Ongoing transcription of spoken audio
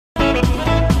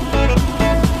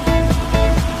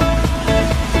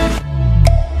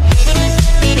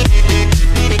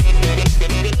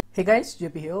Hey guys,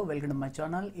 JP here. Welcome to my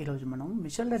channel. ఈ రోజు మనం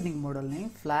మిషన్ లెర్నింగ్ మోడల్ ని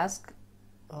ఫ్లాస్క్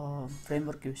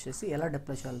ఫ్రేమ్వర్క్ యూస్ చేసి ఎలా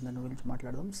డిప్లాయ్ చేయాలి దాని గురించి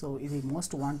మాట్లాడదాం. సో ఇది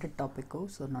మోస్ట్ వాంటెడ్ టాపిక్.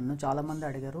 సో నన్ను చాలా మంది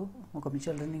అడిగారు ఒక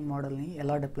మిషన్ లెర్నింగ్ మోడల్ ని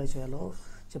ఎలా డిప్లాయ్ చేయాలో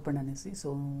చెప్పండి అనేసి.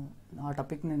 సో ఆ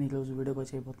టాపిక్ నేను ఈ రోజు వీడియోగా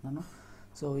చేయబోతున్నాను.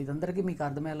 సో ఇదందరికీ మీకు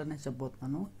అర్థమయ్యేలానే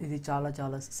చెప్పబోతున్నాను. ఇది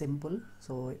చాలా సింపుల్.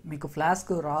 సో మీకు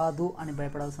ఫ్లాస్క్ రాదు అని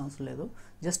భయపడాల్సిన అవసరం లేదు.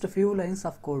 Just few lines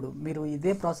of code మీరు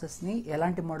ఇదే ప్రాసెస్ని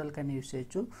ఎలాంటి మోడల్కైనా యూస్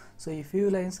చేయొచ్చు. సో ఈ ఫ్యూ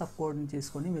లైన్స్ ఆఫ్ కోడ్ని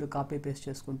తీసుకొని మీరు కాపీ పేస్ట్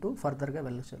చేసుకుంటూ ఫర్దర్గా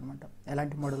వెళ్ళొచ్చు అనమాట.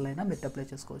 ఎలాంటి మోడల్ అయినా మీరు అప్లై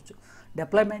చేసుకోవచ్చు.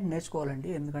 డిప్లాయ్మెంట్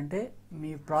నేర్చుకోవాలండి, ఎందుకంటే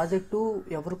మీ ప్రాజెక్టు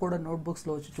ఎవరు కూడా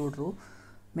నోట్బుక్స్లో వచ్చి చూడరు.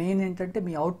 మెయిన్ ఏంటంటే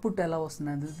మీ అవుట్పుట్ ఎలా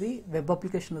వస్తుంది అనేది వెబ్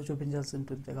అప్లికేషన్లో చూపించాల్సి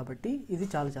ఉంటుంది. కాబట్టి ఇది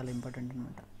చాలా ఇంపార్టెంట్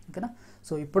అనమాట. ఓకేనా.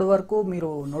 సో ఇప్పటి వరకు మీరు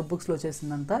నోట్బుక్స్లో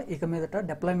చేసిందంతా ఇక మీదట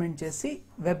డిప్లాయ్మెంట్ చేసి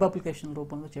వెబ్ అప్లికేషన్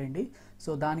రూపంలో చేయండి.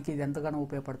 సో దానికి ఇది ఎంతగానో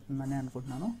ఉపయోగపడుతుందని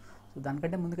అనుకుంటున్నాను. సో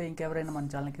దానికంటే ముందుగా ఇంకెవరైనా మన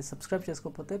ఛానల్కి సబ్స్క్రైబ్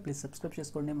చేసుకోకపోతే ప్లీజ్ సబ్స్క్రైబ్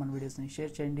చేసుకోండి. మన వీడియోస్ని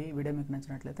షేర్ చేయండి. వీడియో మీకు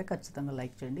నచ్చినట్లయితే ఖచ్చితంగా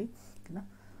లైక్ చేయండి. ఓకేనా.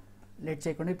 లేట్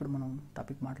చేయకుండా ఇప్పుడు మనం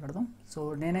టాపిక్ మాట్లాడదాం. సో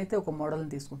నేనైతే ఒక మోడల్ని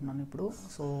తీసుకుంటున్నాను ఇప్పుడు.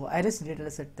 సో ఐరిస్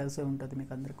డేటా సెట్ తెలిసే ఉంటుంది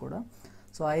మీకు అందరికి కూడా.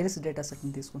 సో ఐరిస్ డేటా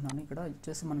సెట్ని తీసుకుంటున్నాను. ఇక్కడ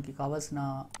వచ్చేసి మనకి కావాల్సిన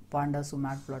పాండాస్,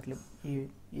 matplotllib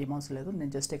ఏం అవసరం లేదు.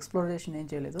 నేను జస్ట్ ఎక్స్ప్లోరేషన్ ఏం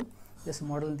చేయలేదు, జస్ట్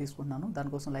మోడల్ని తీసుకుంటున్నాను.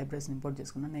 దానికోసం లైబ్రరీస్ని ఇంపోర్ట్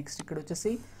చేసుకున్నాను. నెక్స్ట్ ఇక్కడ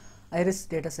వచ్చేసి ఐరిస్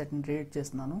డేటా సెట్ని క్రియేట్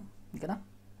చేస్తున్నాను. ఓకేనా.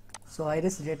 సో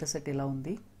ఐరిస్ డేటా సెట్ ఇలా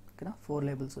ఉంది. ఓకేనా. 4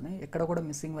 లేబుల్స్ ఉన్నాయి, ఎక్కడ కూడా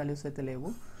మిస్సింగ్ వాల్యూస్ అయితే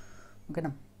లేవు.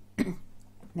 ఓకేనా.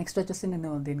 నెక్స్ట్ వచ్చేసి నేను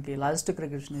దీనికి లాజిస్టిక్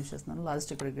రిగ్రెషన్ యూస్ చేస్తున్నాను.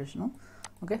 Logistic రిగ్రెషను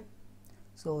okay.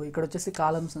 సో ఇక్కడ వచ్చేసి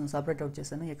కాలమ్స్ సపరేట్ అవుట్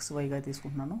చేశాను, XYగా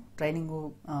తీసుకుంటున్నాను. ట్రైనింగ్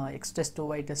X టెస్ట్,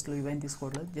 Y టెస్ట్లు ఇవన్నీ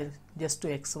తీసుకోవట్లేదు, జస్ట్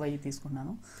XY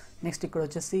తీసుకున్నాను. నెక్స్ట్ ఇక్కడ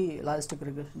వచ్చేసి లాజిస్టిక్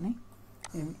రిగ్రెషన్ని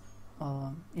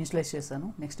ఇన్స్టలైజ్ చేశాను.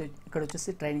 నెక్స్ట్ ఇక్కడ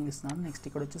వచ్చేసి ట్రైనింగ్ ఇస్తున్నాను. నెక్స్ట్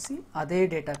ఇక్కడ వచ్చేసి అదే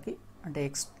డేటాకి అంటే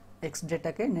ఎక్స్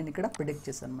డేటాకే నేను ఇక్కడ ప్రిడిక్ట్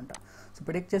చేశాను అనమాట. సో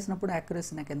ప్రిడిక్ట్ చేసినప్పుడు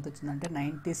యాక్యురసీ నాకు ఎంత వచ్చిందంటే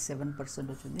 97%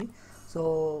 వచ్చింది. సో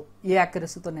ఈ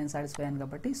యాక్యురసీతో నేను సాటిస్ఫై అయ్యాను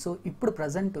కాబట్టి సో ఇప్పుడు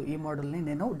ప్రజెంట్ ఈ మోడల్ని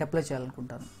నేను డిప్లాయ్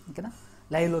చేయాలనుకుంటాను. ఓకేనా.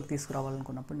 లైవ్లోకి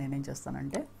తీసుకురావాలనుకున్నప్పుడు నేనేం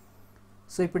చేస్తానంటే,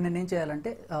 సో ఇప్పుడు నేనేం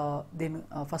చేయాలంటే దీన్ని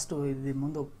ఫస్ట్ ఇది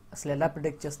ముందు అసలు ఎలా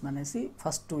ప్రిడిక్ట్ చేస్తుంది అనేసి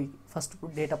ఫస్ట్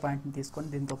డేటా పాయింట్ని తీసుకొని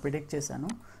దీంతో ప్రిడిక్ట్ చేశాను.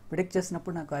 ప్రిడిక్ట్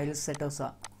చేసినప్పుడు నాకు ఐరిస్ సెటోసా,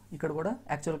 ఇక్కడ కూడా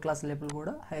యాక్చువల్ క్లాస్ లేబుల్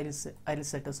కూడా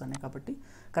ఐరిస్ సెటోస్ అనే కాబట్టి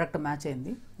కరెక్ట్ మ్యాచ్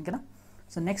అయింది. ఓకేనా.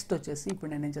 సో నెక్స్ట్ వచ్చేసి ఇప్పుడు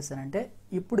నేను ఏం చేశానంటే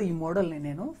ఇప్పుడు ఈ మోడల్ని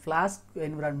నేను ఫ్లాస్క్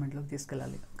ఎన్విరాన్మెంట్లోకి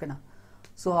తీసుకెళ్ళాలి. ఓకేనా.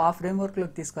 సో ఆ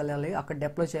ఫ్రేమ్వర్క్లోకి తీసుకెళ్ళాలి, అక్కడ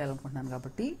డిప్లాయ్ చేయాలనుకుంటున్నాను.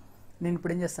 కాబట్టి నేను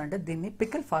ఇప్పుడు ఏం చేస్తానంటే దీన్ని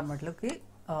పికల్ ఫార్మాట్లోకి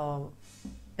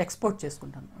ఎక్స్పోర్ట్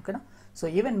చేసుకుంటాను. ఓకేనా. సో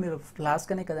ఈవెన్ మీరు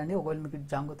ఫ్లాస్క్ అనే కదండి, ఒకవేళ మీకు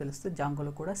జాంగో తెలిస్తే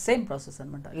జాంగోలో కూడా సేమ్ ప్రాసెస్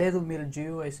అనమాట. లేదు మీరు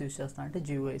GUIs యూస్ చేస్తానంటే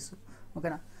GUIs.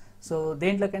 ఓకేనా. సో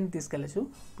దేంట్లోకైనా తీసుకెళ్ళచ్చు.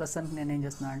 ప్రస్తుతానికి నేను ఏం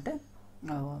చేస్తున్నాను అంటే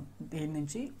దీని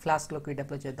నుంచి ఫ్లాస్క్లోకి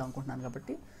డిప్లాయ్ చేద్దాం అనుకుంటున్నాను.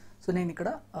 కాబట్టి సో నేను ఇక్కడ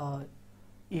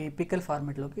ఈ పికల్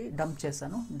ఫార్మాట్లోకి డంప్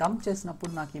చేశాను. డంప్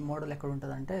చేసినప్పుడు నాకు ఈ మోడల్ ఎక్కడ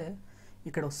ఉంటుందంటే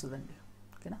ఇక్కడ వస్తుందండి.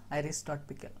 ఓకేనా.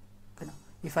 iris.pickle. ఓకేనా.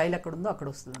 ఈ ఫైల్ ఎక్కడ ఉందో అక్కడ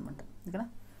వస్తుంది అనమాట. ఓకేనా.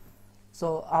 సో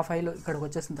ఆ ఫైల్ ఇక్కడికి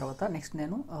వచ్చేసిన తర్వాత నెక్స్ట్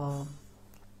నేను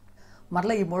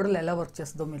మరలా ఈ మోడల్ ఎలా వర్క్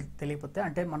చేస్తుందో మీరు తెలియకపోతే,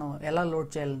 అంటే మనం ఎలా లోడ్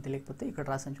చేయాలని తెలియకపోతే ఇక్కడ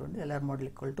రాసాను చూడండి. LR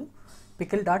మోడల్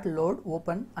pickle.load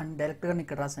ఓపెన్ అని డైరెక్ట్గా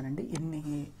ఇక్కడ రాశానండి. ఇన్ని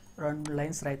 2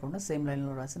 లైన్స్ రాయకుండా సేమ్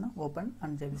లైన్లో రాసిన ఓపెన్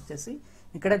అని చేసి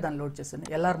ఇక్కడే దాన్ని లోడ్ చేశాను.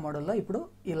 LR మోడల్లో ఇప్పుడు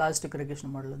ఈ లాజిస్టిక్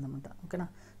రిగ్రెషన్ మోడల్ ఉందన్నమాట. ఓకేనా.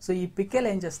 సో ఈ పికెల్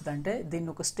ఏం చేస్తుంది అంటే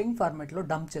దీన్ని ఒక స్ట్రింగ్ ఫార్మాట్లో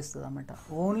డంప్ చేస్తుంది అనమాట.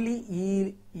 ఓన్లీ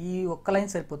ఈ ఒక్క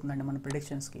లైన్ సరిపోతుందండి మన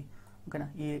ప్రిడిక్షన్స్కి. ఓకేనా.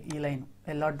 ఈ లైన్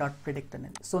LR.predict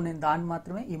అనేది. సో నేను దాన్ని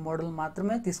మాత్రమే ఈ మోడల్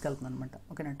మాత్రమే తీసుకెళ్తున్నాను అనమాట.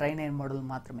 ఓకేనా. ట్రైన్ అయిన మోడల్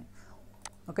మాత్రమే.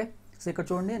 ఓకే. సో ఇక్కడ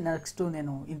చూడండి, నెక్స్ట్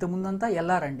నేను ఇంతకుముందంతా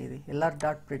LR అండి, ఇది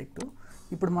LR.predict.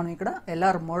 ఇప్పుడు మనం ఇక్కడ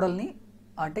LR మోడల్ని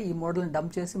అంటే ఈ మోడల్ని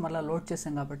డంప్ చేసి మళ్ళీ లోడ్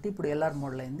చేసాం కాబట్టి ఇప్పుడు LR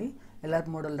మోడల్ అయింది. LR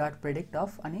మోడల్.predict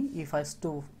ఆఫ్ అని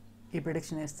ఈ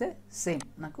ప్రిడిక్షన్ వేస్తే సేమ్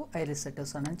నాకు ఐరిస్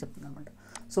సెటోస్ అని చెప్తుంది అనమాట.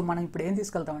 సో మనం ఇప్పుడు ఏం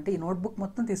తీసుకెళ్తామంటే ఈ నోట్బుక్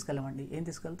మొత్తం తీసుకెళ్ళమండి. ఏం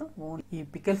తీసుకెళ్తాం, ఓన్లీ ఈ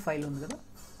పికెల్ ఫైల్ ఉంది కదా.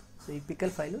 సో ఈ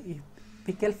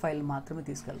పికెల్ ఫైల్ మాత్రమే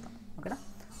తీసుకెళ్తాం. ఓకేనా.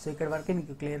 సో ఇక్కడ వరకే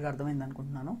మీకు క్లియర్గా అర్థమైంది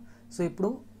అనుకుంటున్నాను. సో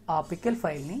ఇప్పుడు ఆ పికెల్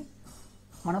ఫైల్ని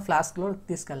మనం ఫ్లాస్క్లో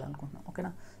తీసుకెళ్ళాలనుకుంటున్నాం.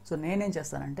 ఓకేనా. సో నేనేం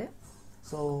చేస్తానంటే,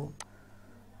 సో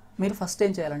మీరు ఫస్ట్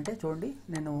ఏం చేయాలంటే చూడండి,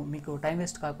 నేను మీకు టైం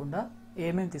వేస్ట్ కాకుండా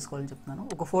ఏమేమి తీసుకోవాలని చెప్తున్నాను.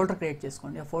 ఒక ఫోల్డర్ క్రియేట్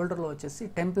చేసుకోండి. ఆ ఫోల్డర్లో వచ్చేసి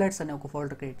టెంప్లెట్స్ అనే ఒక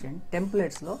ఫోల్డర్ క్రియేట్ చేయండి.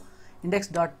 టెంప్లెట్స్లో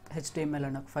index.html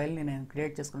అనే ఒక ఫైల్ని నేను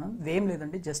క్రియేట్ చేసుకున్నాను. ఇదేం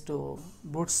లేదండి, జస్ట్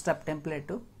బూట్ స్ట్రాప్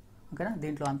టెంప్లెట్. ఓకేనా.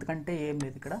 దీంట్లో అంతకంటే ఏం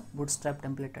లేదు, ఇక్కడ బూట్ స్ట్రాప్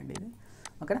టెంప్లెట్ అండి ఇది.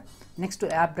 ఓకేనా. నెక్స్ట్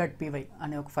app.py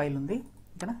అనే ఒక ఫైల్ ఉంది.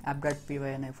 ఓకేనా. app.py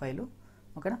అనే ఫైలు.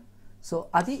 ఓకేనా. సో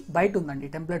అది బయట ఉందండి,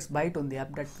 టెంప్లెట్స్ బయట ఉంది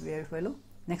app.py ఫైలు.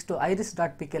 నెక్స్ట్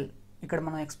iris.pickle ఇక్కడ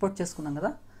మనం ఎక్స్పోర్ట్ చేసుకున్నాం కదా.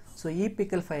 సో ఈ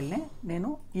పికల్ ఫైల్ని నేను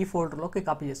ఈ ఫోల్డర్లోకి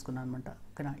కాపీ చేసుకున్నాను అనమాట.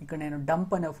 ఓకేనా. ఇక్కడ నేను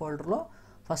డంప్ అనే ఫోల్డర్లో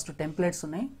ఫస్ట్ టెంప్లెట్స్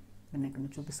ఉన్నాయి. నేను ఇక్కడ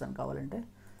చూపిస్తాను కావాలంటే.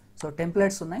 సో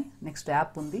టెంప్లెట్స్ ఉన్నాయి, నెక్స్ట్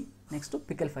యాప్ ఉంది, నెక్స్ట్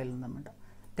పికల్ ఫైల్ ఉందన్నమాట.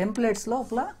 టెంప్లెట్స్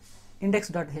లోపల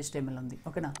index.html ఉంది.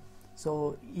 ఓకేనా. సో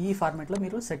ఈ ఫార్మాట్లో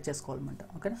మీరు సెట్ చేసుకోవాలన్నమాట.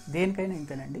 ఓకేనా, దేనికైనా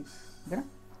ఇంతేనండి. ఓకేనా.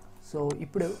 సో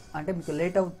ఇప్పుడు అంటే మీకు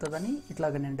లేట్ అవుతుందని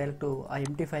ఇట్లాగ నేను డైరెక్ట్ ఆ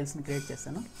ఎంటీ ఫైల్స్ని క్రియేట్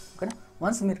చేస్తాను. ఓకేనా.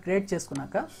 వన్స్ మీరు క్రియేట్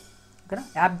చేసుకున్నాక ఓకేనా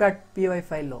app.py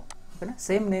ఫైల్లో ఓకేనా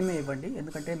సేమ్ నేమే ఇవ్వండి,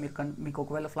 ఎందుకంటే మీకు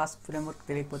ఒకవేళ ఫ్లాస్క్ ఫ్రేమ్వర్క్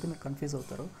తెలియకపోతే మీరు కన్ఫ్యూజ్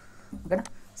అవుతారు. ఓకేనా.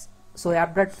 సో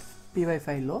app.py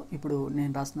ఫైల్లో ఇప్పుడు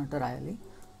నేను రాసినట్టు రాయాలి.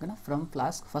 ఓకేనా. ఫ్రమ్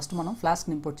ఫ్లాస్క్ ఫస్ట్ మనం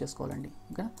ఫ్లాస్క్ని ఇంపోర్ట్ చేసుకోవాలండి.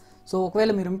 ఓకేనా. సో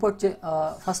ఒకవేళ మీరు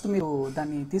ఫస్ట్ మీరు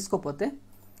దాన్ని తీసుకోకపోతే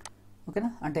ఓకేనా,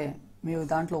 అంటే మీరు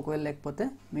దాంట్లో ఒకవేళ లేకపోతే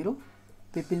మీరు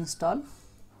పిప్ ఇన్స్టాల్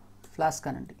ఫ్లాస్క్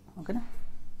అనండి. ఓకేనా,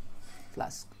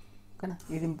 ఫ్లాస్క్. ఓకేనా,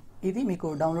 ఇది మీకు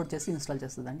డౌన్లోడ్ చేసి ఇన్స్టాల్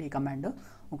చేస్తుందండి ఈ కమాండ్.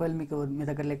 ఒకవేళ మీ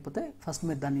దగ్గర లేకపోతే ఫస్ట్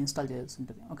మీరు దాన్ని ఇన్స్టాల్ చేయాల్సి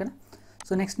ఉంటుంది. ఓకేనా.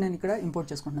 సో నెక్స్ట్ నేను ఇక్కడ ఇంపోర్ట్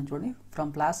చేసుకుంటున్నాను చూడండి.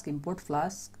 From flask import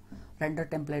flask render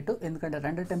template. ఎందుకంటే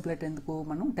రెండర్ టెంప్లెట్ ఎందుకు,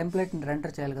 మనం టెంప్లెట్ని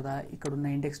రెండర్ చేయాలి కదా ఇక్కడ ఉన్న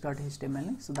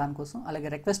index.htmlని. సో దానికోసం. అలాగే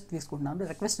రిక్వెస్ట్ తీసుకుంటున్నాను.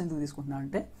 రిక్వెస్ట్ ఎందుకు తీసుకుంటున్నాను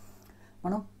అంటే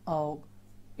మనం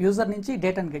యూజర్ నుంచి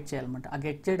డేటాను గెట్ చేయాలన్నమాట. ఆ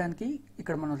గెట్ చేయడానికి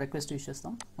ఇక్కడ మనం రిక్వెస్ట్ యూజ్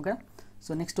చేస్తాం. ఓకే.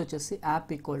 సో నెక్స్ట్ వచ్చేసి app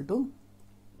equal to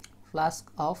flask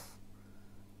of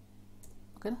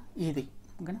ఓకేనా ఇది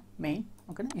ఓకేనా మెయిన్.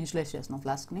 ఓకేనా, ఇనిషియలైజ్ చేస్తున్నాం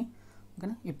ఫ్లాస్క్ని.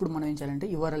 ఓకేనా. ఇప్పుడు మనం ఏం చేయాలంటే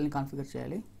యూఆర్ఎల్ని కాన్ఫిగర్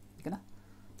చేయాలి. ఓకేనా.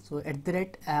 So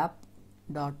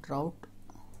 @app.route.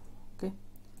 ఓకే.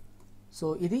 సో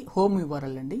ఇది హోమ్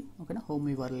యూఆర్ఎల్ అండి. ఓకేనా, హోమ్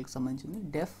యూఆర్ఎల్కి సంబంధించింది.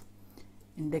 డెఫ్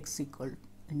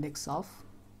ఇండెక్స్ ఆఫ్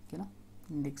ఓకేనా,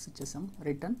 ఇండెక్స్ ఇచ్చేసాం.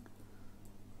 Return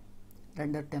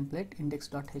render template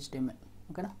index.html.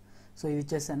 ఓకేనా. సో ఇది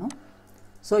ఇచ్చేసాను.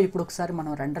 సో ఇప్పుడు ఒకసారి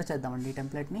మనం రెండర్ చేద్దామండి ఈ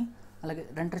టెంప్లెట్ని. అలాగే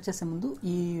రెండర్ చేసే ముందు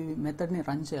ఈ మెథడ్ని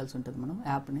రన్ చేయాల్సి ఉంటుంది మనం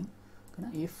యాప్ని. ఓకేనా.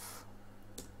 ఇఫ్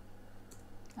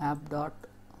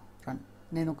app.run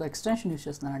నేను ఒక ఎక్స్టెన్షన్ యూజ్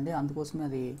చేస్తున్నానండి, అందుకోసమే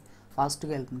అది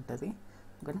ఫాస్ట్గా వెళ్తుంటుంది.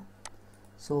 ఓకేనా.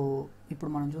 సో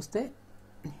ఇప్పుడు మనం చూస్తే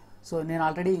సో నేను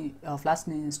ఆల్రెడీ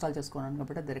ఫ్లాస్క్ని ఇన్స్టాల్ చేసుకున్నాను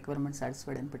కాబట్టి అది రిక్వైర్మెంట్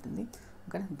సాటిస్ఫైడ్ అని పెట్టింది.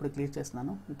 ఓకేనా. ఇప్పుడు క్లియర్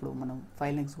చేస్తున్నాను. ఇప్పుడు మనం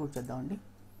ఫైల్ని ఎగ్జిక్యూట్ చేద్దామండి.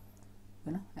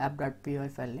 ఓకేనా, app.py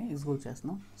ఫైల్ని ఎగ్జిక్యూట్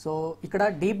చేస్తున్నాం. సో ఇక్కడ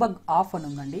డీబగ్ ఆఫ్ అని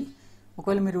ఉందండి.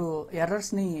 ఒకవేళ మీరు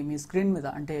ఎర్రర్స్ని మీ స్క్రీన్ మీద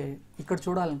అంటే ఇక్కడ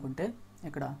చూడాలనుకుంటే,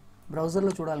 ఇక్కడ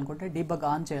బ్రౌజర్లో చూడాలనుకుంటే డీబగ్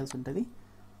ఆన్ చేయాల్సి ఉంటుంది.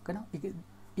 ఓకేనా.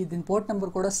 దీని పోర్ట్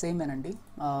నెంబర్ కూడా సేమేనండి.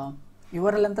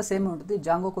 యూఆర్ఎల్ అంతా సేమ్ ఉంటుంది.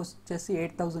 జాంగోకి వచ్చేసి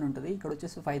 8000 ఉంటుంది, ఇక్కడ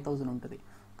వచ్చేసి 5000 ఉంటుంది.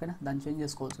 ఓకేనా, దాన్ని చేంజ్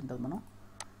చేసుకోవాల్సి ఉంటుంది మనం.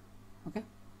 ఓకే.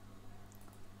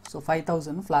 So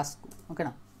 5000 flask.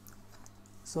 ఓకేనా.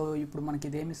 సో ఇప్పుడు మనకి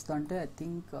ఇది ఏమి ఇస్తా అంటే ఐ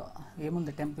థింక్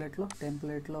ఏముంది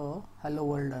టెంప్లెట్లో హలో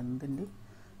వరల్డ్ అందండి.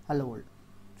 హలో వరల్డ్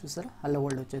చూసారా, హలో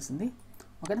వరల్డ్ వచ్చేసింది.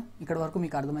 ఓకేనా, ఇక్కడ వరకు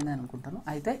మీకు అర్థమైందని అనుకుంటాను.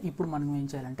 అయితే ఇప్పుడు మనం ఏం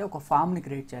చేయాలంటే ఒక ఫామ్ని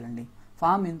క్రియేట్ చేయాలండి.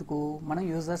 ఫామ్ ఎందుకు, మనం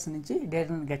యూజర్స్ నుంచి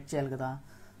డేటాను గెట్ చేయాలి కదా.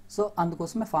 సో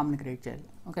అందుకోసమే ఫామ్ని క్రియేట్ చేయాలి.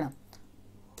 ఓకేనా.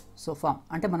 సో ఫామ్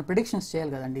అంటే మన ప్రిడిక్షన్స్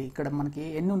చేయాలి కదండి. ఇక్కడ మనకి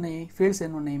ఎన్ని ఉన్నాయి, ఫీల్డ్స్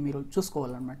ఎన్ని ఉన్నాయి మీరు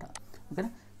చూసుకోవాలన్నమాట.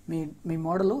 ఓకేనా. మీ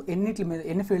మోడల్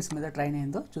ఎన్ని ఫీల్డ్స్ మీద ట్రైన్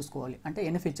అయిందో చూసుకోవాలి. అంటే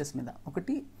ఎన్ని ఫీచర్స్ మీద.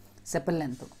 ఒకటి సెపెల్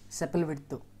length, సెపెల్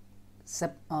width,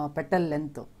 petal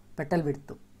length, petal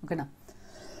width. ఓకేనా,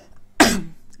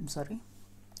 సారీ.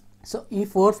 సో ఈ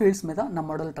 4 ఫీల్డ్స్ మీద నా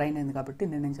మోడల్ ట్రైన్ అయింది కాబట్టి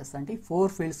నేను ఏం చేస్తాను అంటే ఈ 4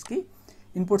 ఫీల్డ్స్కి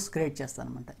ఇన్పుట్స్ క్రియేట్ చేస్తాను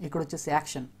అనమాట. ఇక్కడ వచ్చేసి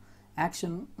యాక్షన్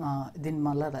దీన్ని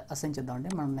మళ్ళీ అసైన్ చేద్దామండి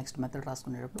మనం next method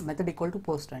రాసుకునేటప్పుడు. Method equal to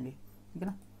post అండి.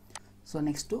 ఓకేనా. సో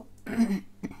నెక్స్ట్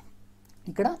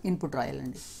ఇక్కడ ఇన్పుట్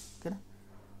రాయాలండి. ఓకేనా,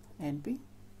 ఎన్పి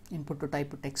input to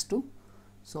type text.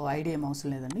 So ID ఏం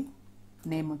అవసరం లేదండి.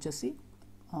 నేమ్ వచ్చేసి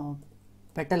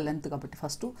పెటల్ లెంత్ కాబట్టి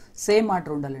ఫస్ట్ సేమ్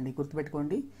ఆర్డర్ ఉండాలండి,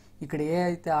 గుర్తుపెట్టుకోండి. ఇక్కడ ఏ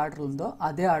అయితే ఆర్డర్ ఉందో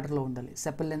అదే ఆర్డర్లో ఉండాలి.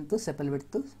 సెపెల్ length, సెపెల్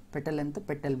width, petal length,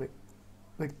 petal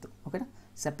width. ఓకేనా,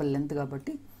 సెపెల్ లెంత్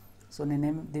కాబట్టి సో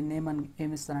నేను దీన్ని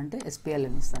ఏమి ఇస్తానంటే SPL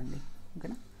అని ఇస్తానండి.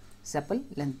 ఓకేనా, సెపెల్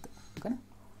లెంత్. ఓకేనా.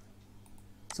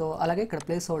 సో అలాగే ఇక్కడ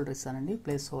ప్లేస్ హోల్డర్ ఇస్తానండి.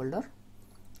 Place holder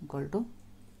equal to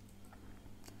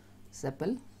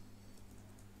సెపెల్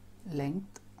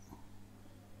length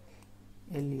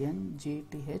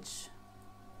LNGTH.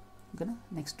 ఓకేనా.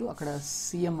 నెక్స్ట్ అక్కడ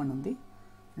CM అని ఉంది,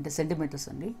 అంటే సెంటీమీటర్స్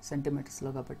అండి, సెంటీమీటర్స్లో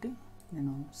కాబట్టి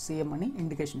నేను CM అని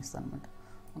ఇండికేషన్ ఇస్తాను అనమాట.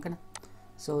 ఓకేనా.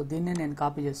 సో దీన్నే నేను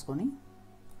కాపీ చేసుకొని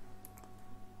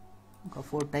ఒక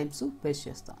 4 టైమ్స్ పేస్ట్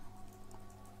చేస్తాను.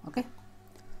 ఓకే.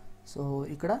 సో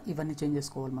ఇక్కడ ఇవన్నీ చేంజ్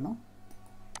చేసుకోవాలి మనం.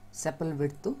 సెపెల్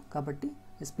విడ్త్ కాబట్టి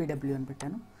SPW అని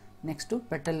పెట్టాను. నెక్స్ట్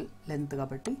పెటల్ లెంత్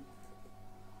కాబట్టి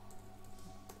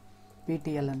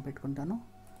PTL అని పెట్టుకుంటాను.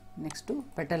 నెక్స్ట్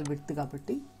పెటల్ విడ్త్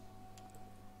కాబట్టి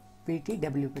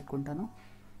PTW పెట్టుకుంటాను.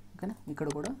 ఓకేనా. ఇక్కడ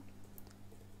కూడా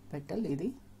పెటల్ ఇది,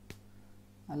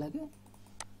 అలాగే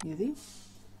ఇది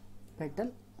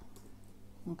పెటల్.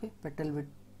 ఓకే, పెటల్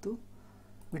విడ్త్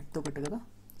ఒకటి కదా.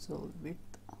 సో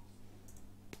విడ్త్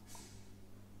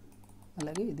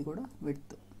అలాగే ఇది కూడా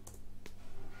విడ్త్.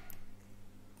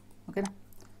 ఓకేనా.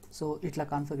 సో ఇట్లా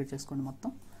కాన్ఫిగర్ చేసుకోండి మొత్తం.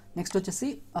 నెక్స్ట్ వచ్చేసి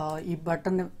ఈ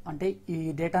బటన్ అంటే ఈ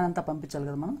డేటా అంతా పంపించాలి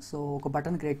కదా మనం. సో ఒక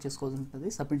బటన్ క్రియేట్ చేసుకోవాల్సి ఉంటుంది,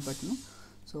 submit button.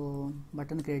 So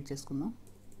button create చేసుకుందాం.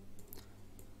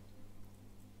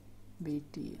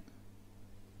 btn.buton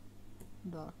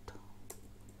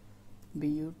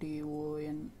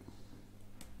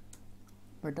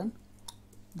button.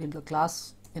 దీంట్లో క్లాస్,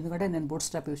 ఎందుకంటే నేను బూట్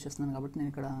స్ట్రాప్ యూస్ చేస్తున్నాను కాబట్టి నేను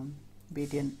ఇక్కడ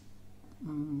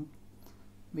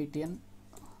btn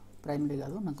ప్రైమరీ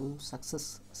కాదు, నాకు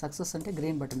సక్సెస్ అంటే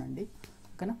గ్రీన్ బటన్ అండి.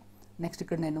 ఓకేనా. నెక్స్ట్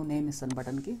ఇక్కడ నేను నేమ్ ఇస్తాను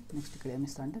బటన్కి. నెక్స్ట్ ఇక్కడ ఏమి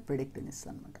ఇస్తాను అంటే ప్రెడిక్ట్ అని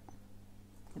ఇస్తాను అనమాట.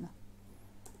 ఓకేనా.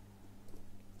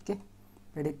 ఓకే,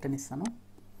 ప్రెడిక్ట్ అని ఇస్తాను.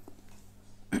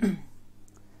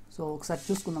 సో ఒకసారి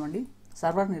చూసుకుందామండి.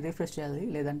 సర్వర్ని రిఫ్రెష్ చేయాలి,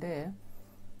 లేదంటే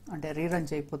అంటే రీరన్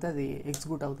చేయకపోతే అది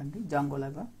ఎగ్జిక్యూట్ అవుతుంది జాంగో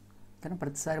లాగా. కానీ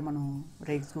ప్రతిసారి మనం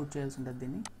రీఎగ్జిక్యూట్ చేయాల్సి ఉంటుంది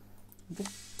దీన్ని. ఓకే,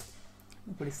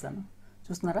 ఇప్పుడు ఇస్తాను.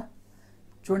 చూస్తున్నారా,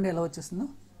 చూడండి ఎలా వచ్చేస్తుందో.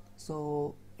 సో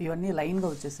ఇవన్నీ లైన్గా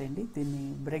వచ్చేసేయండి. దీన్ని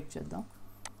బ్రేక్ చేద్దాం.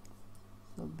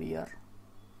 సో బిఆర్,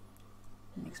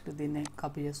 నెక్స్ట్ దీన్ని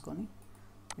కాపీ చేసుకొని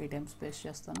 3 times పేస్ట్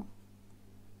చేస్తాను.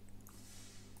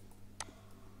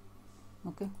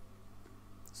 ఓకే,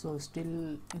 సో స్టిల్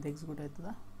ఇది ఎగ్జిక్యూట్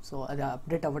అవుతుందా? సో అది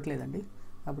అప్డేట్ అవ్వట్లేదండి,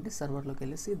 కాబట్టి సర్వర్లోకి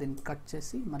వెళ్ళేసి దీన్ని కట్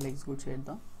చేసి మళ్ళీ ఎగ్జిక్యూట్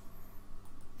చేద్దాం.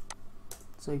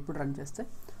 సో ఇప్పుడు రన్ చేస్తే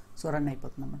సో రన్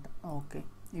అయిపోతుంది అన్నమాట. ఓకే,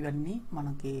 ఇవన్నీ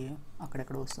మనకి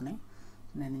అక్కడెక్కడ వస్తున్నాయి.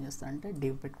 నేను ఏం చేస్తానంటే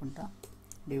div పెట్టుకుంటా,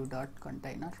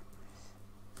 div.container.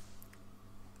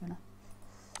 ఓకేనా.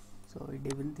 సో ఈ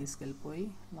divని తీసుకెళ్ళిపోయి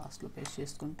లాస్ట్లో పేస్ట్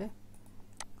చేసుకుంటే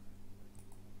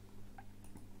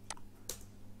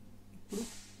ఇప్పుడు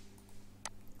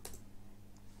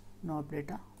నో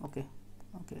అప్డేటా. ఓకే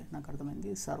ఓకే, నాకు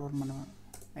అర్థమైంది. సర్వర్ మనం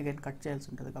అగైన్ కట్ చేయాల్సి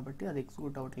ఉంటుంది కాబట్టి అది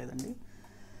ఎగ్జిక్యూట్ అవ్వట్లేదండి.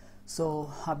 సో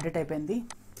అప్డేట్ అయిపోయింది.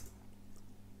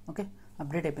 ఓకే,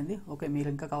 అప్డేట్ అయిపోయింది. ఓకే, మీరు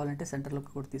ఇంకా కావాలంటే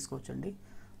సెంటర్లోకి కూడా తీసుకోవచ్చండి.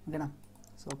 ఓకేనా.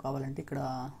 సో కావాలంటే ఇక్కడ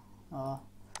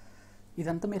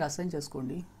ఇదంతా మీరు అసైన్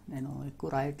చేసుకోండి, నేను ఎక్కువ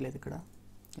రాయట్లేదు ఇక్కడ.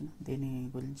 ఓకేనా. దీని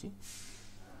గురించి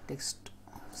టెక్స్ట్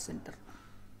సెంటర్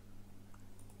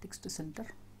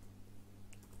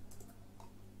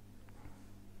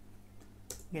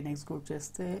again ఎగ్జిక్యూట్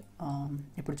చేస్తే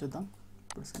ఇప్పుడు చూద్దాం.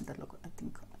 ఇప్పుడు సెంటర్లోకి ఐ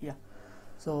థింక్ యా.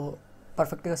 సో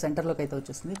పర్ఫెక్ట్గా సెంటర్లోకి అయితే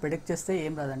వచ్చేసింది. ప్రెడిక్ట్ చేస్తే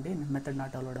ఏం రాదండి, మెథడ్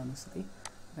నాట్ అలౌడ్ అని వస్తుంది.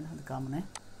 ఓకేనా, అది కామనే.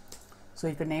 సో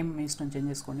ఇక్కడ నేమ్ మీ ఇష్టం చేంజ్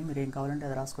చేసుకోండి, మీరు ఏం కావాలంటే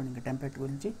అది రాసుకోండి ఇంకా టెంప్లెట్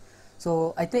గురించి. సో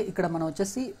అయితే ఇక్కడ మనం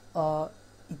వచ్చేసి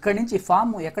ఇక్కడ నుంచి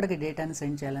ఫామ్ ఎక్కడికి డేటాని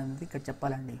సెండ్ చేయాలనేది ఇక్కడ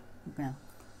చెప్పాలండి. ఓకేనా.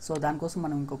 సో దానికోసం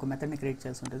మనం ఇంకొక మెథడ్ని క్రియేట్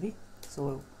చేయాల్సి ఉంటుంది. సో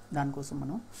దానికోసం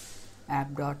మనం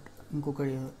యాప్ డాట్ ఇంకొక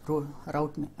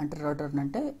రౌట్ని అంటే రౌటర్ని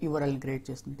అంటే యూఆర్ఎల్ని క్రియేట్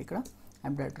చేస్తుంది ఇక్కడ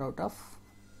app dot rate of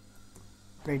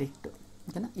predict.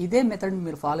 ఓకేనా. ఇదే మెథడ్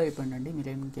మీరు ఫాలో అయిపోయిండి అండి, మీరు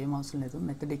ఇంకేం అవసరం లేదు.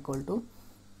 మెథడ్ ఈక్వల్ టు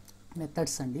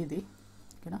మెథడ్స్ అండి ఇది.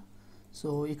 ఓకేనా. సో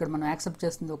ఇక్కడ మనం యాక్సెప్ట్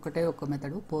చేస్తుంది ఒకటే ఒక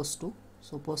మెథడ్ పోస్ట్.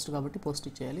 సో పోస్ట్ కాబట్టి పోస్ట్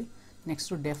ఇచ్చేయాలి.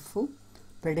 నెక్స్ట్ డెఫ్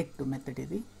ప్రెడిక్ట్ మెథడ్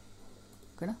ఇది.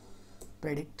 ఓకేనా.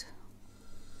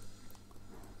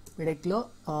 ప్రెడిక్ట్లో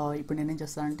ఇప్పుడు నేనేం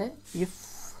చేస్తానంటే if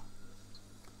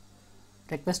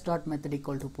request dot method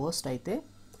equal to post అయితే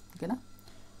ఓకేనా.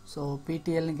 సో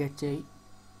పీటీఎల్ని గెట్ చేయి,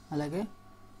 అలాగే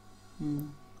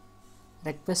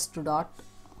రిక్వెస్ట్ డాట్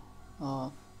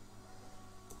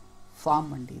ఫామ్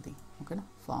అండి ఇది. ఓకేనా,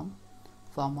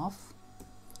 ఫామ్ ఆఫ్.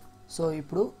 సో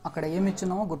ఇప్పుడు అక్కడ ఏమి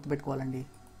ఇచ్చినామో గుర్తుపెట్టుకోవాలండి.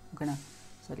 ఓకేనా.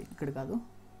 సారీ ఇక్కడ కాదు,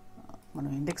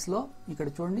 మనం ఇండెక్స్లో ఇక్కడ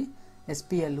చూడండి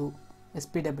ఎస్పిఎల్,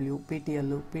 ఎస్పిడబ్ల్యూ,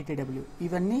 పీటీఎల్, పీటీడబ్ల్యూ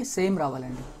ఇవన్నీ సేమ్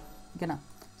రావాలండి. ఓకేనా,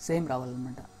 సేమ్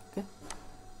రావాలన్నమాట. ఓకే.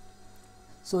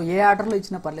 సో ఏ ఆర్డర్లో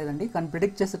ఇచ్చినా పర్లేదండి, కానీ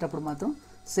ప్రిడిక్ట్ చేసేటప్పుడు మాత్రం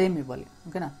సేమ్ ఇవ్వాలి.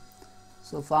 ఓకేనా.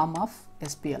 సో ఫామ్ ఆఫ్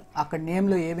ఎస్పిఎల్ అక్కడ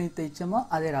నేమ్లో ఏమైతే ఇచ్చామో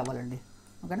అదే రావాలండి.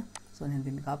 ఓకేనా. సో నేను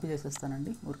దీన్ని కాపీ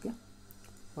చేసేస్తానండి ఊరికే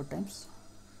 4 times.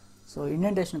 సో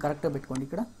ఇండెంటేషన్ కరెక్ట్గా పెట్టుకోండి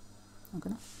ఇక్కడ.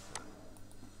 ఓకేనా,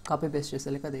 కాపీ పేస్ట్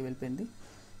చేసేలేక అది వెళ్ళిపోయింది.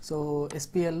 సో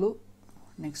ఎస్పిఎల్,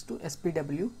 నెక్స్ట్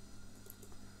ఎస్పిడబ్ల్యూ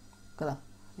కదా,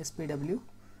 ఎస్పిడబ్ల్యూ,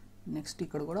 నెక్స్ట్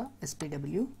ఇక్కడ కూడా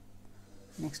ఎస్పిడబ్ల్యూ,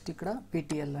 నెక్స్ట్ ఇక్కడ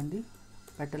పీటీఎల్ అండి,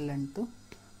 పెటల్ లెంత్.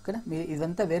 ఓకేనా, మీరు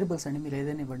ఇదంతా వేరియబుల్స్ అండి, మీరు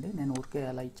ఏదైనా ఇవ్వండి, నేను ఊరికే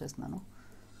అలా ఇచ్చేస్తున్నాను.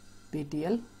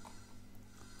 PTL,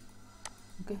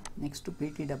 okay, next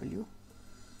పీటీడబ్ల్యూ.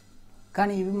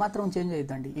 కానీ ఇవి మాత్రం చేంజ్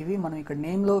అయ్యిద్దండి, ఇవి మనం ఇక్కడ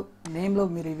నేమ్లో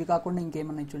మీరు ఇవి కాకుండా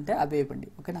ఇంకేమన్నా ఇచ్చుంటే అవే ఇవ్వండి.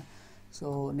 ఓకేనా. సో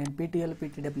నేను పీటీఎల్,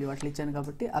 పీటీడబ్ల్యూ అట్లా ఇచ్చాను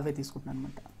కాబట్టి అవే తీసుకుంటున్నాను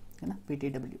అనమాట. ఓకేనా,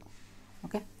 పీటీడబ్ల్యూ.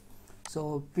 Okay. So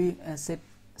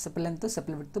sepal length,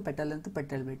 sepal width, petal length,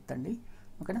 petal width అండి.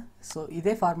 ఓకేనా. సో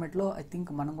ఇదే ఫార్మేట్లో ఐ థింక్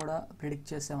మనం కూడా predict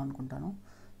చేసామనుకుంటాను.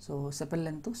 So sepal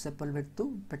length, sepal width,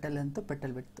 petal length,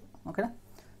 petal width. ఓకేనా.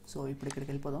 సో ఇప్పుడు ఇక్కడికి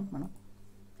వెళ్ళిపోదాం మనం.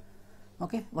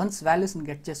 ఓకే, వన్స్ వాల్యూస్ని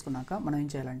గెట్ చేసుకున్నాక మనం ఏం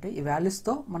చేయాలంటే ఈ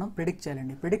వాల్యూస్తో మనం ప్రిడిక్ట్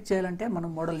చేయాలండి. ప్రిడిక్ట్ చేయాలంటే మనం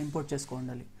మోడల్ ఇంపోర్ట్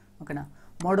చేసుకోవాలి. ఓకేనా,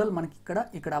 మోడల్ మనకి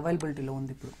ఇక్కడ అవైలబిలిటీలో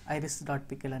ఉంది ఇప్పుడు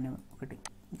iris.pickle అనే ఒకటి.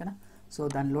 ఓకేనా, సో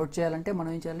దాన్ని లోడ్ చేయాలంటే మనం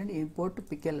ఏం చేయాలంటే ఇంపోర్ట్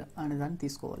పికెల్ అనే దాన్ని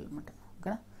తీసుకోవాలన్నమాట.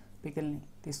 ఓకేనా, పికెల్ని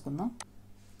తీసుకుందాం.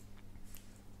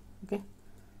 ఓకే,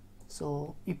 సో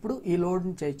ఇప్పుడు ఈ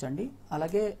లోడ్ని చేయొచ్చండి.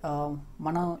 అలాగే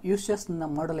మనం యూస్ చేస్తున్న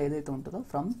మోడల్ ఏదైతే ఉంటుందో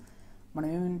మనం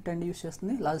ఏమిటండి యూస్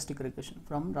చేస్తుంది logistic regression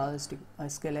from logistic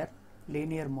scalar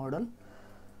linear model.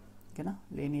 ఓకేనా,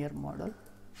 linear model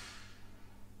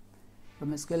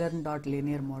from scalar dot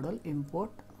linear model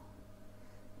import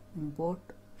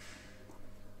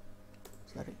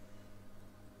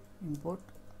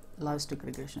logistic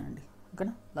regression అండి.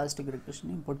 ఓకేనా, లాజిస్టిక్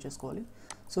రిగ్రెషన్ని ఇంపోర్ట్ చేసుకోవాలి.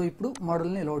 సో ఇప్పుడు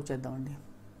మోడల్ని లోడ్ చేద్దామండి.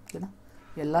 ఓకేనా,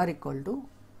 LR ఈక్వల్ టు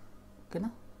ఓకేనా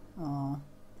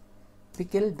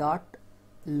pickle dot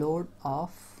load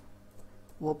of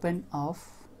open of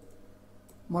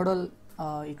model.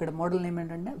 ఇక్కడ మోడల్ నేమ్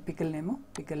ఏంటంటే పికెల్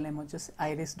నేమ్ వచ్చేసి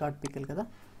iris.pickle కదా.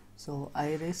 సో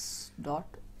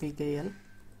iris.pickle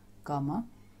కామా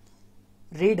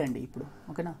రీడ్ అండి ఇప్పుడు.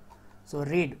 ఓకేనా, సో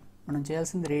రీడ్ మనం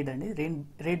చేయాల్సింది రీడ్ అండి.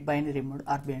 రీడ్ బైనరీ మోడ్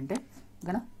RB అంటే.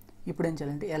 ఓకేనా, ఇప్పుడు ఏం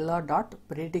చేయాలంటే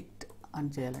LR.predict అని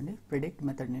చేయాలండి. ప్రిడిక్ట్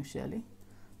మెథడ్ని యూస్ చేయాలి.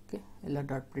 Okay,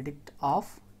 LR.predict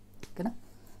of. ఓకేనా,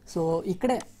 సో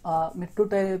ఇక్కడే మీరు 2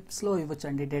 టైప్స్లో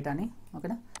ఇవ్వచ్చండి డేటాని.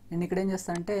 ఓకేనా, నేను ఇక్కడ ఏం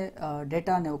చేస్తానంటే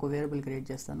డేటా అనే ఒక వేరియబుల్ క్రియేట్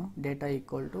చేస్తాను. డేటా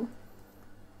ఈక్వల్ టు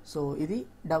సో ఇది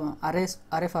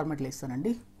అరే ఫార్మాట్లో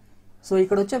ఇస్తానండి. సో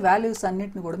ఇక్కడ వచ్చే వాల్యూస్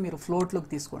అన్నిటిని కూడా మీరు ఫ్లోట్లోకి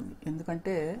తీసుకోండి,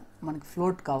 ఎందుకంటే మనకి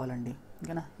ఫ్లోట్ కావాలండి.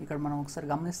 ఓకేనా, ఇక్కడ మనం ఒకసారి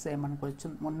గమనిస్తే మనకు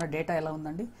మొన్న డేటా ఎలా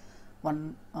ఉందండి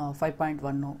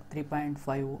 5.1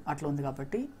 3.5 అట్లా ఉంది.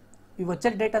 కాబట్టి ఇవి వచ్చే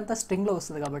డేటా అంతా స్ట్రింగ్లో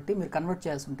వస్తుంది కాబట్టి మీరు కన్వర్ట్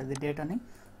చేయాల్సి ఉంటుంది డేటాని.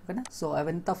 ఓకేనా, సో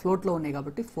అవంతా ఫ్లోట్లో ఉన్నాయి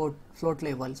కాబట్టి ఫ్లోట్లో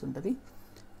ఇవ్వాల్సి ఉంటుంది.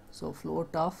 సో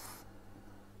ఫ్లోట్ ఆఫ్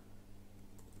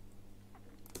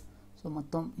సో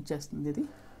మొత్తం ఇచ్చేస్తుంది ఇది.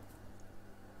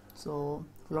 So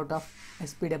float of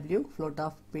SPW, float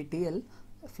of PTL,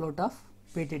 float of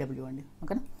PTW అండి.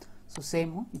 ఓకేనా, సో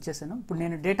సేమ్ ఇచ్చేసాను. ఇప్పుడు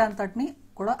నేను డేటా అంతటిని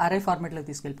కూడా అరే ఫార్మాట్లో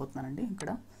తీసుకెళ్ళిపోతున్నానండి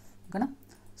ఇక్కడ. ఓకేనా,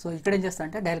 సో ఇక్కడ ఏం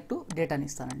చేస్తానంటే డైరెక్ట్ డేటాని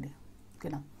ఇస్తానండి.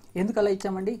 ఓకేనా, ఎందుకు అలా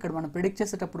ఇచ్చామండి, ఇక్కడ మనం ప్రిడిక్ట్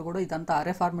చేసేటప్పుడు కూడా ఇదంతా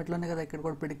అరే ఫార్మాట్లోనే కదా ఇక్కడ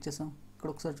కూడా ప్రిడిక్ట్ చేసాం. ఇక్కడ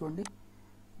ఒకసారి చూడండి.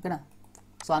 ఓకేనా,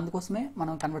 సో అందుకోసమే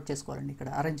మనం కన్వర్ట్ చేసుకోవాలండి, ఇక్కడ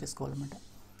అరేంజ్ చేసుకోవాలన్నమాట.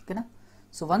 ఓకేనా,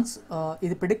 సో వన్స్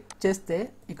ఇది ప్రిడిక్ట్ చేస్తే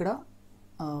ఇక్కడ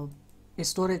ఇది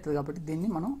స్టోర్ అవుతుంది కాబట్టి దీన్ని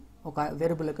మనం ఒక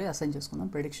వేరియబుల్కి అసైన్ చేసుకుందాం.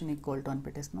 ప్రిడిక్షన్ ఈక్వల్ టు అని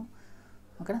పెట్టేస్తున్నాం.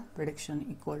 ఓకేనా, prediction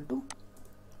equal to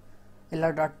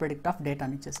LR.predict of data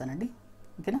అని ఇచ్చేసానండి.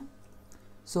 ఓకేనా,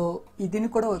 సో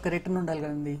దీనికి కూడా ఒక రిటర్న్ ఉండాలి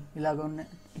కదండి. ఇలాగ ఉన్న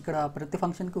ఇక్కడ ప్రతి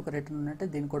ఫంక్షన్కి ఒక రిటర్న్ ఉన్నట్టే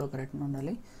దీనికి కూడా ఒక రిటర్న్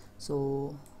ఉండాలి. So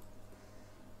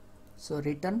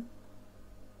return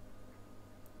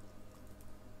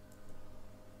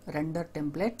render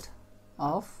template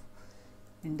of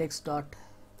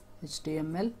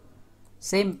index.html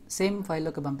same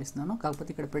ఫైల్లోకి పంపిస్తున్నాను. కాకపోతే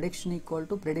ఇక్కడ ప్రిడిక్షన్ ఈక్వల్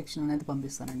టు ప్రిడిక్షన్ అనేది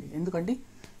పంపిస్తానండి. ఎందుకంటే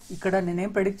ఇక్కడ నేనేం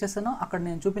ప్రిడిక్ట్ చేస్తానో అక్కడ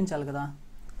నేను చూపించాలి కదా.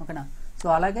 ఓకేనా, సో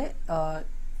అలాగే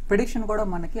ప్రిడిక్షన్ కూడా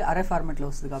మనకి అరే ఫార్మాట్లో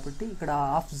వస్తుంది కాబట్టి ఇక్కడ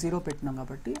 0 పెట్టినాం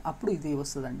కాబట్టి అప్పుడు ఇది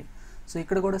వస్తుందండి. సో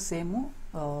ఇక్కడ కూడా సేమ్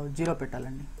 0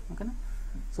 పెట్టాలండి. ఓకేనా,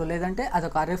 సో లేదంటే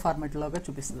అదొక అరే ఫార్మాట్లోగా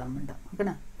చూపిస్తుంది అనమాట.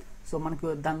 ఓకేనా, సో మనకు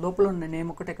దాని లోపల ఉన్న నేమ్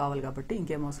ఒకటే కావాలి కాబట్టి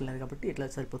ఇంకేం అవసరం లేదు కాబట్టి ఇట్లా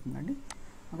సరిపోతుందండి.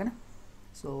 ఓకేనా,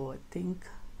 so I think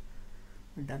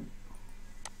done.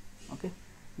 Okay,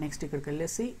 next ఇక్కడికి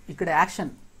వెళ్ళేసి ఇక్కడ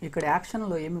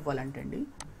యాక్షన్లో ఏమి ఇవ్వాలంటే అండి,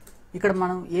 ఇక్కడ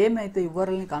మనం ఏమైతే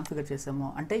URLని కాన్ఫిగర్ చేసామో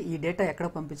అంటే ఈ డేటా ఎక్కడ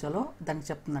పంపించాలో దానికి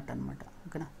చెప్తున్నట్టు అనమాట.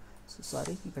 ఓకేనా, సో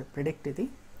సారీ ఇక్కడ ప్రిడిక్ట్ ఇది.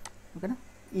 ఓకేనా,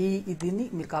 దీన్ని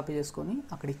మీరు కాపీ చేసుకొని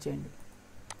అక్కడ ఇచ్చేయండి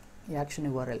యాక్షన్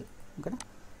URL. ఓకేనా,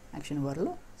 యాక్షన్ URL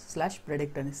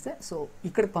 /predict అని ఇస్తే సో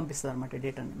ఇక్కడికి పంపిస్తుంది అనమాట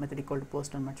డేటాని. మెథడ్ ఈక్వల్ టు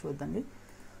పోస్ట్ అని మర్చిపోద్దండి.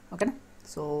 ఓకేనా,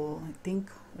 so I think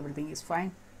everything is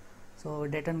fine. So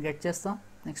డేటాని గెట్ చేస్తాం.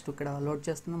 నెక్స్ట్ ఇక్కడ లోడ్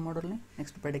చేస్తున్నాం మోడల్ని.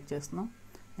 నెక్స్ట్ ప్రిడిక్ట్ చేస్తున్నాం.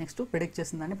 నెక్స్ట్ ప్రిడిక్ట్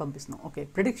చేసిందాన్ని పంపిస్తున్నాం. ఓకే,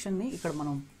 ప్రిడిక్షన్ని ఇక్కడ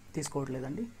మనం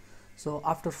తీసుకోవట్లేదండి. సో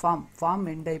ఆఫ్టర్ ఫామ్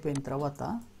ఎండ్ అయిపోయిన తర్వాత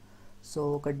సో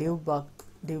ఒక div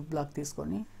బ్లాక్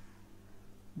తీసుకొని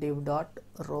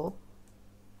div.row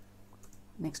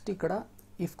నెక్స్ట్ ఇక్కడ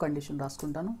ఇఫ్ కండిషన్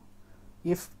రాసుకుంటాను.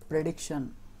 ఇఫ్ ప్రిడిక్షన్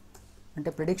అంటే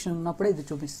ప్రిడిక్షన్ ఉన్నప్పుడే ఇది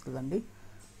చూపిస్తుందండి.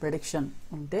 ప్రిడిక్షన్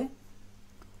ఉంటే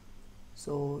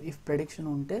సో ఇఫ్ ప్రిడిక్షన్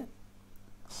ఉంటే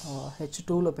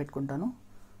H2లో పెట్టుకుంటాను.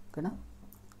 ఓకేనా,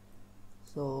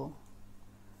 సో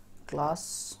క్లాస్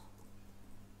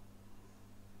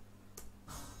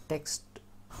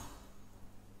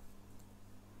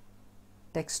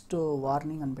టెక్స్ట్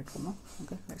వార్నింగ్ అని పెట్టుకున్నాం.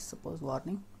 Okay, let's suppose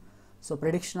warning. So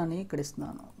prediction అని ఇక్కడ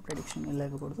ఇస్తున్నాను. ప్రిడిక్షన్ ఇలా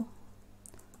ఇవ్వకూడదు.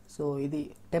 సో ఇది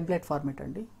టెంప్లెట్ ఫార్మేట్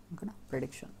అండి. ఓకేనా,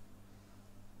 ప్రిడిక్షన్.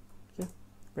 ఓకే,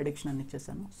 ప్రెడిక్షన్ అని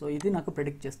ఇచ్చేసాను. సో ఇది నాకు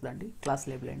ప్రెడిక్ట్ చేస్తుందండి క్లాస్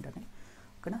లేబుల్ ఏంటని.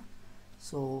 ఓకేనా.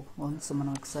 సో వన్స్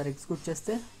మనం ఒకసారి ఎగ్జిక్యూట్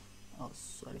చేస్తే,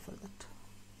 sorry for that,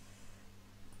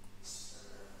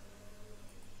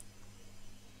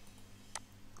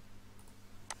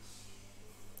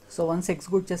 so once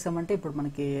execute చేసామంటే ఇప్పుడు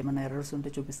మనకి ఏమైనా ఎర్రర్స్ ఉంటే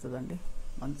చూపిస్తుందండి.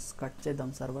 వన్స్ కట్ చేద్దాం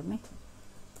సర్వర్ని.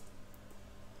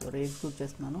 సో రీఎగ్జిక్యూట్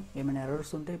చేస్తున్నాను. ఏమైనా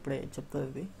ఎర్రర్స్ ఉంటే ఇప్పుడే చెప్తుంది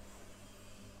ఇది.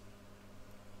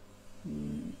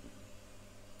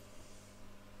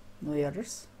 No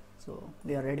errors. So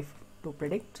we are ready to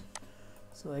predict.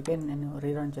 So again నేను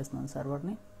రీరన్ చేస్తున్నాను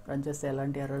సర్వర్ని. రన్ చేస్తే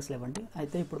ఎలాంటి ఎర్రర్స్ లేవండి.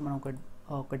 అయితే ఇప్పుడు మనం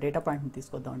ఒక డేటా పాయింట్ని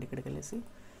తీసుకొద్దామండి ఇక్కడికి వెళ్ళేసి.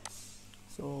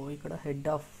 సో ఇక్కడ హెడ్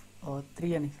ఆఫ్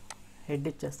 3 అని హెడ్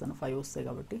ఇచ్చేస్తాను, 5 వస్తాయి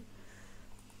కాబట్టి.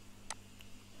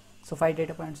 సో 5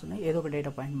 డేటా పాయింట్స్ ఉన్నాయి. ఏదో ఒక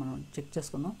డేటా పాయింట్ మనం చెక్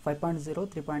చేసుకుందాం. 5.0,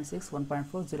 3.6,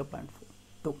 1.4, 0.4,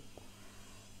 2.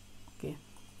 Okay,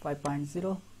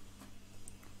 5.0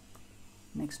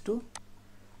 next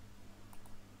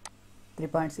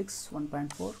 3.6,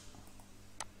 1.4,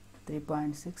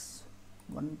 3.6,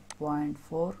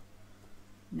 1.4,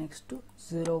 next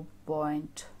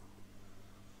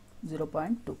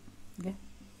 0.2. Okay,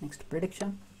 next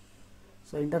prediction.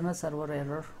 So internal server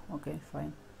error. Okay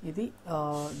fine. ఇది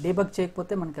డీబగ్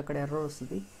చేయకపోతే మనకి అక్కడ ఎర్రర్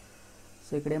వస్తుంది.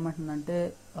 సో ఇక్కడ ఏమంటుందంటే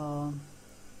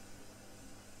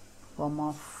form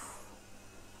of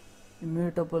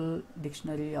immutable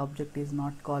dictionary object is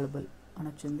not కాలబుల్ అని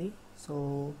వచ్చింది. సో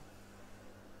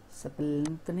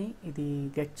లెంత్ని ఇది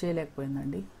గెట్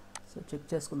చేయలేకపోయిందండి. సో చెక్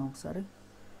చేసుకుందాం ఒకసారి.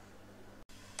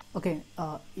 ఓకే,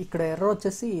 ఇక్కడ ఎర్రర్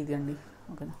వచ్చేసి ఇది అండి.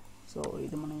 ఓకేనా. సో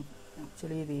ఇది మనం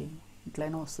యాక్చువల్లీ ఇది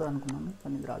ఇట్లయినా వస్తుంది అనుకున్నాను,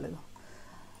 కానీ ఇది రాలేదు.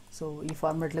 సో ఈ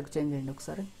ఫార్మాట్లోకి చేంజ్ చేయండి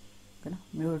ఒకసారి. ఓకేనా.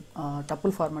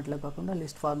 టపుల్ ఫార్మాట్లో కాకుండా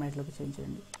లిస్ట్ ఫార్మాట్లోకి చేంజ్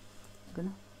చేయండి.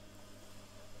 ఓకేనా.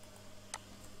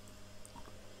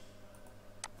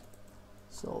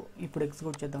 సో ఇప్పుడు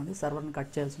ఎగ్జిక్యూట్ చేద్దామండి. సర్వర్ని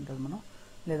కట్ చేయాల్సి ఉంటుంది మనం,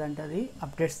 లేదంటే అది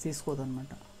అప్డేట్స్ తీసుకోదు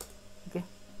అనమాట. Okay.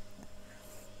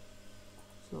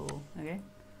 So again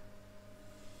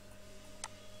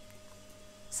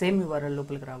same URL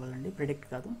లోపలికి రావాలండి, ప్రిడిక్ట్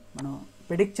కాదు. మనం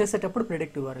ప్రిడిక్ట్ చేసేటప్పుడు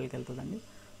ప్రిడిక్ట్ యూఆర్ఎల్కి వెళ్తుందండి.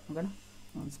 ఓకేనా.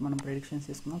 మనం ప్రిడిక్షన్స్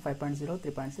తీసుకున్నాం. 5.0,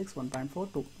 3.6, 1.4,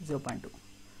 2, 0.2,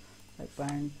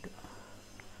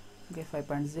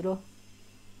 5.0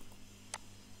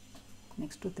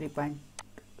 next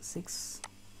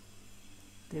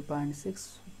 3.6,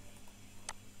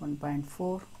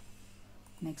 1.4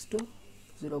 next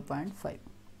 0.5.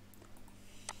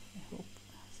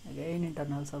 Again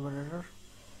internal server error.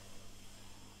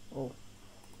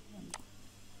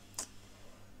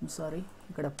 Sorry,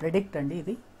 ఇక్కడ ప్రెడిక్ట్ అండి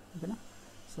ఇది. ఓకేనా.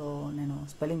 సో నేను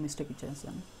స్పెల్లింగ్ మిస్టేక్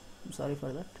ఇచ్చేసాను, sorry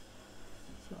for that.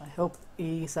 So I hope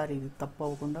ఈసారి ఇది తప్పు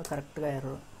అవ్వకుండా కరెక్ట్గా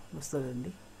ఎర్రర్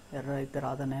వస్తుందండి. ఎర్రర్ అయితే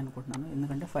రాదని అనుకుంటున్నాను,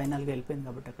 ఎందుకంటే ఫైనల్గా వెళ్ళిపోయింది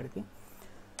కాబట్టి అక్కడికి.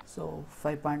 సో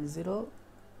 5.0,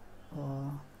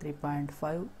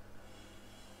 3.5,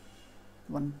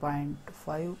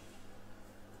 1.5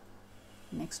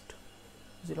 నెక్స్ట్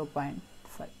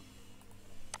 0.5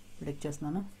 ప్రిడిక్ట్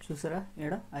చేస్తున్నాను. చూసారా,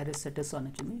 ఇక్కడ ఐరిస్ సెటెస్ అని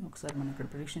వచ్చింది. ఒకసారి మనం ఇక్కడ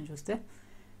ప్రిడిక్షన్ చూస్తే,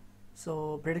 సో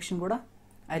ప్రిడిక్షన్ కూడా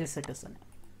ఐరిస్ సెటెస్ అని.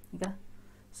 ఇంకా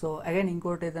సో అగైన్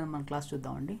ఇంకోటి ఏదైనా మన క్లాస్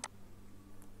చూద్దామండి.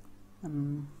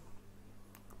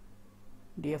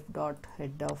 df డాట్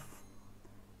హెడ్ ఆఫ్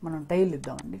మనం టైల్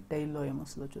ఇద్దామండి. టైల్లో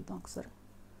ఏమొస్తుందో చూద్దాం ఒకసారి.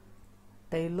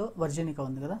 టైల్లో వర్జనికా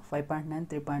ఉంది కదా, 5.9,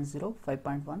 3.0,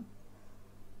 5.1,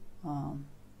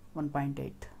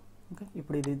 1.8. ఓకే,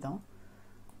 ఇప్పుడు ఇది ఇద్దాం.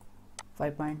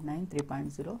 5.9,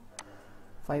 3.0,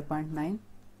 5.9,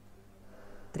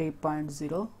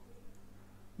 3.0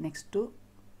 నెక్స్ట్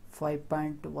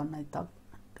 5.1. I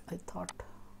thought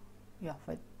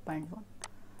 5.1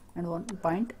 అండ్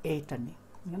 1.8 అండి.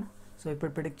 ఓకేనా. సో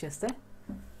ఇప్పుడు ప్రిడిక్ట్ చేస్తే,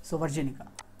 సో వర్జనికా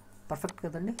పర్ఫెక్ట్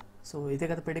కదండి. సో ఇదే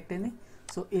కదా ప్రిడిక్ట్ అయింది.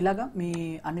 సో ఇలాగా మీ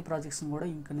అన్ని ప్రాజెక్ట్స్ని కూడా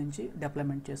ఇంక నుంచి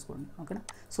డెవలప్మెంట్ చేసుకోండి. ఓకేనా.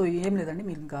 సో ఏం లేదండి,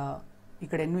 మీరు ఇంకా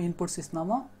ఇక్కడ ఎన్ని ఇన్పుట్స్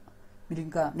ఇస్తున్నామో మీరు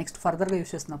ఇంకా నెక్స్ట్ ఫర్దర్గా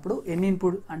యూస్ చేస్తున్నప్పుడు ఎన్ని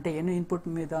ఇన్పుట్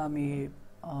మీద మీ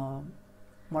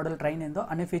మోడల్ ట్రైన్ అయిందో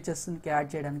అన్ని ఫీచర్స్కి యాడ్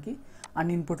చేయడానికి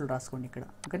అన్ని ఇన్పుట్లు రాసుకోండి ఇక్కడ.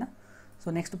 ఓకేనా. సో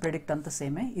నెక్స్ట్ ప్రెడిక్ట్ అంతా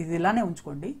సేమే, ఇది ఇలానే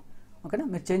ఉంచుకోండి. ఓకేనా.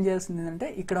 మీరు చేంజ్ చేయాల్సింది ఏంటంటే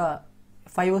ఇక్కడ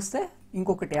 5 వస్తే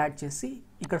ఇంకొకటి యాడ్ చేసి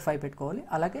ఇక్కడ 5 పెట్టుకోవాలి,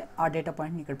 అలాగే ఆ డేటా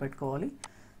పాయింట్ని ఇక్కడ పెట్టుకోవాలి.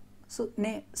 సో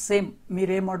సేమ్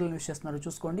మీరు ఏ మోడల్ యూస్ చేస్తున్నారో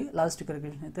చూసుకోండి. లాజిస్టిక్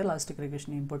రిగ్రెషన్ అయితే లాజిస్టిక్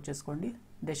రిగ్రెషన్ ఇంపోర్ట్ చేసుకోండి,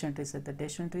 డేషన్ ట్రీస్ అయితే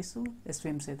డేషన్ ట్రీస్,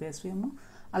 ఎస్విఎమ్స్ అయితే ఎస్విఎమ్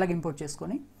అలాగే ఇంపోర్ట్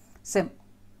చేసుకొని సేమ్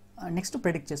నెక్స్ట్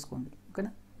ప్రెడిక్ట్ చేసుకోండి.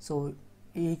 ఓకేనా. సో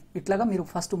ఇట్లాగా మీరు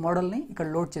ఫస్ట్ మోడల్ని ఇక్కడ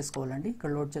లోడ్ చేసుకోవాలండి.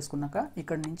 ఇక్కడ లోడ్ చేసుకున్నాక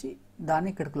ఇక్కడ నుంచి దాన్ని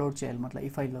ఇక్కడికి లోడ్ చేయాలి మళ్ళీ ఈ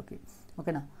ఫైల్లోకి.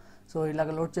 ఓకేనా. సో ఇలాగ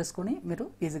లోడ్ చేసుకొని మీరు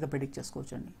ఈజీగా ప్రెడిక్ట్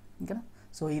చేసుకోవచ్చు అండి. ఓకేనా.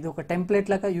 సో ఇది ఒక టెంప్లెట్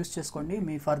లాగా యూస్ చేసుకోండి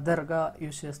మీ ఫర్దర్గా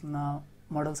యూస్ చేస్తున్న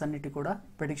మోడల్స్ అన్నిటి కూడా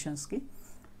ప్రెడిక్షన్స్కి.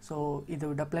 సో ఇది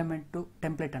డిప్లాయ్మెంట్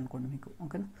టెంప్లెట్ అనుకోండి మీకు,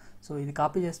 ఓకేనా. సో ఇది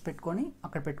కాపీ చేసి పెట్టుకొని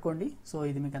అక్కడ పెట్టుకోండి. సో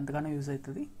ఇది మీకు ఎంతగానో యూజ్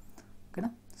అవుతుంది, ఓకేనా.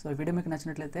 సో ఈ వీడియో మీకు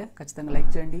నచ్చినట్లయితే ఖచ్చితంగా లైక్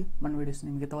చేయండి, మన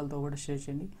వీడియోస్ని మిగతా వాళ్ళతో కూడా షేర్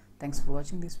చేయండి. Thanks for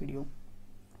watching this video.